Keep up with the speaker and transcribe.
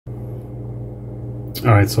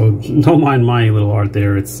All right, so don't mind my little art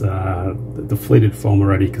there. It's deflated foam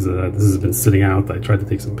already because this has been sitting out. I tried to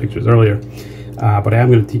take some pictures earlier, but I am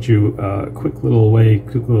going to teach you a quick little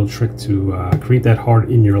trick to create that heart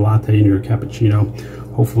in your latte, in your cappuccino.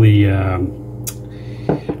 Hopefully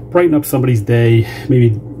brighten up somebody's day, maybe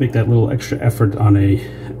make that little extra effort on a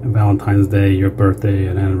Valentine's Day, your birthday,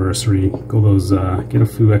 an anniversary. Get a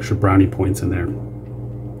few extra brownie points in there.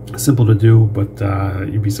 Simple to do, but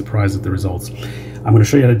you'd be surprised at the results. I'm going to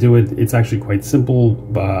show you how to do it. It's actually quite simple,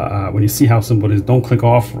 but when you see how simple it is, don't click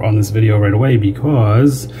off on this video right away,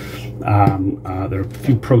 because there are a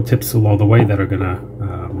few pro tips along the way that are going to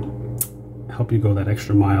help you go that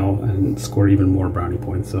extra mile and score even more brownie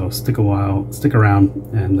points. So stick around,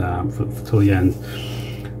 and till the end.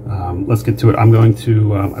 Let's get to it. I'm going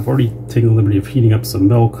to, I've already taken the liberty of heating up some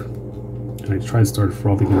milk, and I tried to start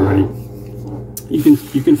frothing it already.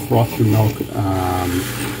 You can froth your milk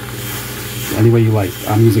any way you like.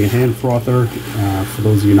 I'm using a hand frother. For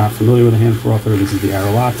those of you not familiar with a hand frother, this is the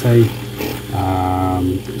Latte.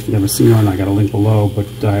 If you've never seen one, I got a link below, but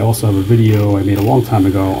I also have a video I made a long time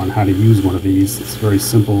ago on how to use one of these. It's very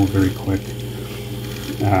simple, very quick.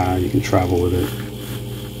 You can travel with it,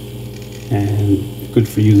 and good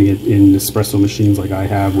for using it in espresso machines like I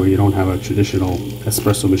have, where you don't have a traditional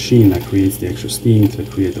espresso machine that creates the extra steam to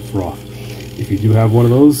create the froth. If you do have one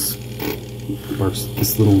of those, it works.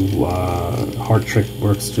 This little heart trick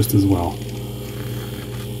works just as well.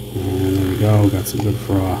 And there we go, got some good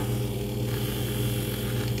froth.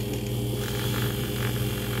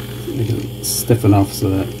 Make it stiff enough so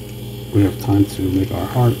that we have time to make our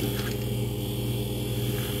heart.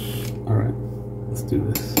 Alright, let's do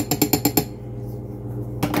this.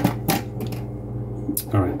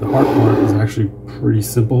 Alright, the heart part is actually pretty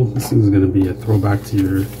simple. This is going to be a throwback to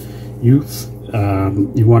your youth.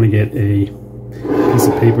 You want to get a piece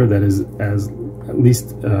of paper that is at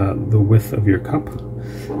least the width of your cup.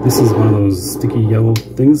 This is one of those sticky yellow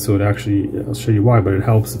things, so it actually, I'll show you why, but it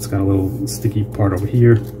helps. It's got a little sticky part over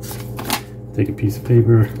here. Take a piece of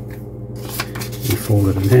paper and fold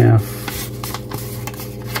it in half.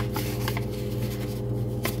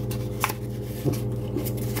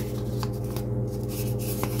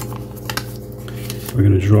 We're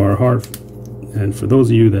going to draw our heart. And for those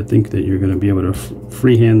of you that think that you're going to be able to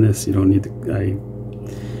freehand this, you don't need to.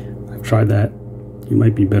 I've tried that. You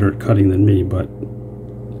might be better at cutting than me, but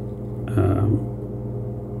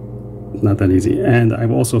not that easy. And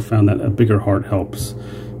I've also found that a bigger heart helps.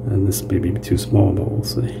 And this may be too small, but we'll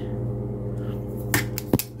see.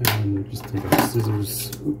 And just take our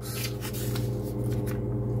scissors. Oops.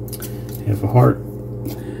 Half a heart.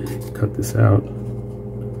 Cut this out.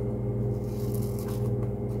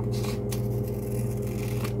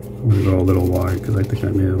 I'm going to go a little wide because I think I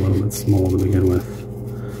made it a little bit small to begin with.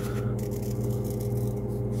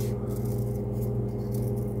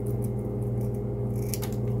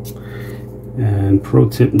 And pro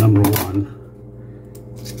tip number one,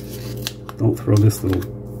 don't throw this little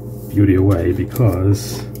beauty away,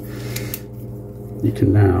 because you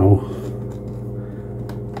can now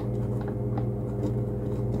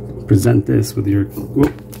present this with your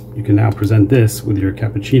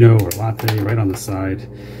cappuccino or latte right on the side.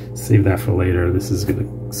 Save that for later. This is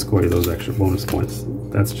going to score you those extra bonus points.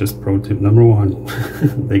 That's just pro tip number one.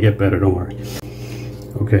 They get better, don't worry.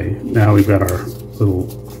 Okay, now we've got our little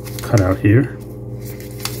cutout here.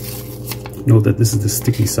 Note that this is the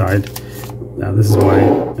sticky side. Now this is why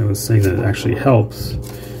I was saying that it actually helps,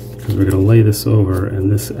 because we're going to lay this over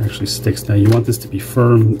and this actually sticks. Now you want this to be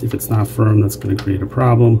firm. If it's not firm, that's going to create a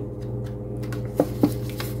problem.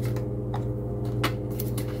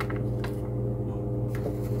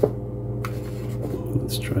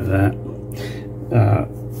 Let's try that.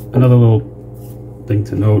 Another little thing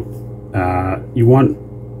to note, you want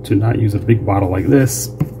to not use a big bottle like this.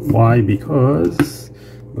 Why? Because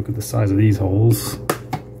look at the size of these holes,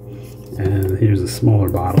 and here's a smaller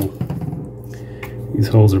bottle. These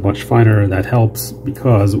holes are much finer, and that helps,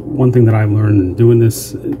 because one thing that I've learned in doing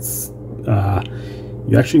this, it's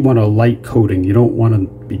you actually want a light coating. You don't want to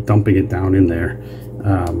be dumping it down in there.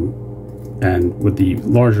 And with the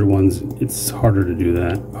larger ones, it's harder to do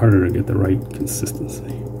that, harder to get the right consistency.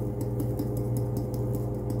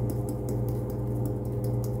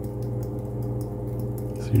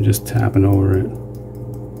 So you're just tapping over it.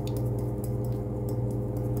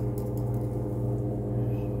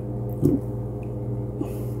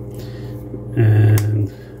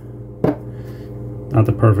 And not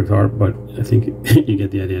the perfect heart, but I think you get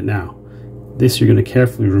the idea. Now, this, you're going to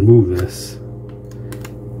carefully remove this,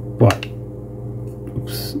 but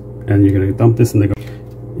oops, and you're going to dump this, and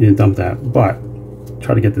you dump that, but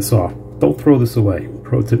try to get this off. don't throw this away.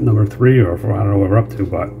 Pro tip number 3, or I don't know what we're up to,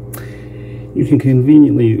 but you can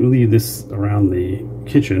conveniently leave this around the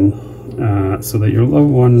kitchen so that your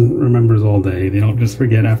loved one remembers all day. They don't just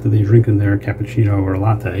forget after they drink in their cappuccino or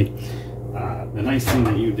latte the nice thing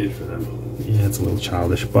that you did for them. Yeah, it's a little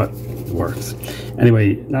childish, but it works.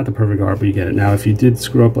 Anyway, not the perfect art, but you get it. Now, if you did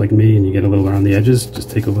screw up like me and you get a little around the edges, just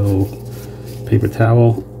take a little paper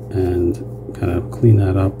towel and kind of clean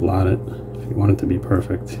that up, blot it, if you want it to be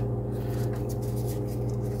perfect.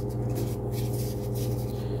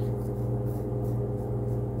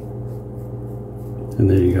 And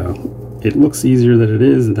there you go. It looks easier than it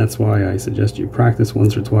is, and that's why I suggest you practice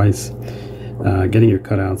once or twice getting your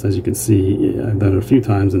cutouts. As you can see, I've done it a few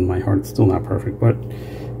times and my heart's still not perfect. But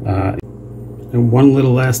and one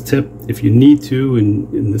little last tip, if you need to,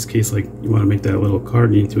 in this case, like you want to make that little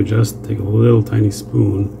card, you need to adjust, take a little tiny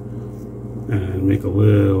spoon and make a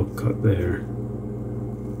little cut there,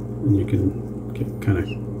 and you can get kind of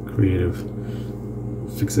creative,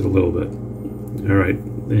 fix it a little bit. All right,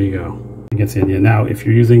 there you go. You get the idea. Now, if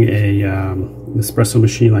you're using a Nespresso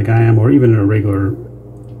machine like I am, or even a regular,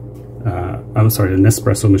 an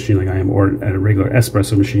Espresso machine like I am, or at a regular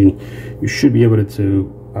espresso machine, you should be able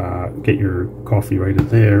to get your coffee right in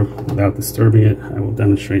there without disturbing it. I will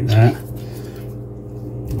demonstrate that.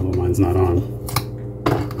 Although mine's not on.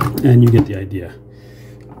 And you get the idea.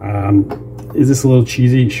 Is this a little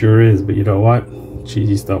cheesy? Sure is, but you know what?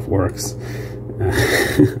 Cheesy stuff works.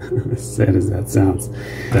 As sad as that sounds,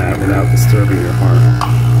 that without disturbing your heart.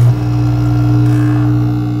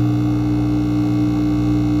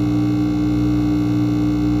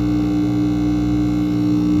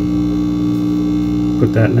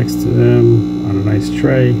 Put that next to them on a nice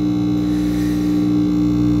tray.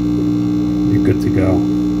 You're good to go.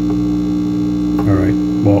 Alright,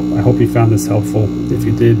 well, I hope you found this helpful. If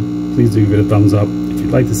you did, please do give it a thumbs up. If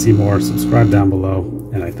you'd like to see more, subscribe down below,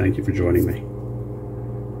 and I thank you for joining me.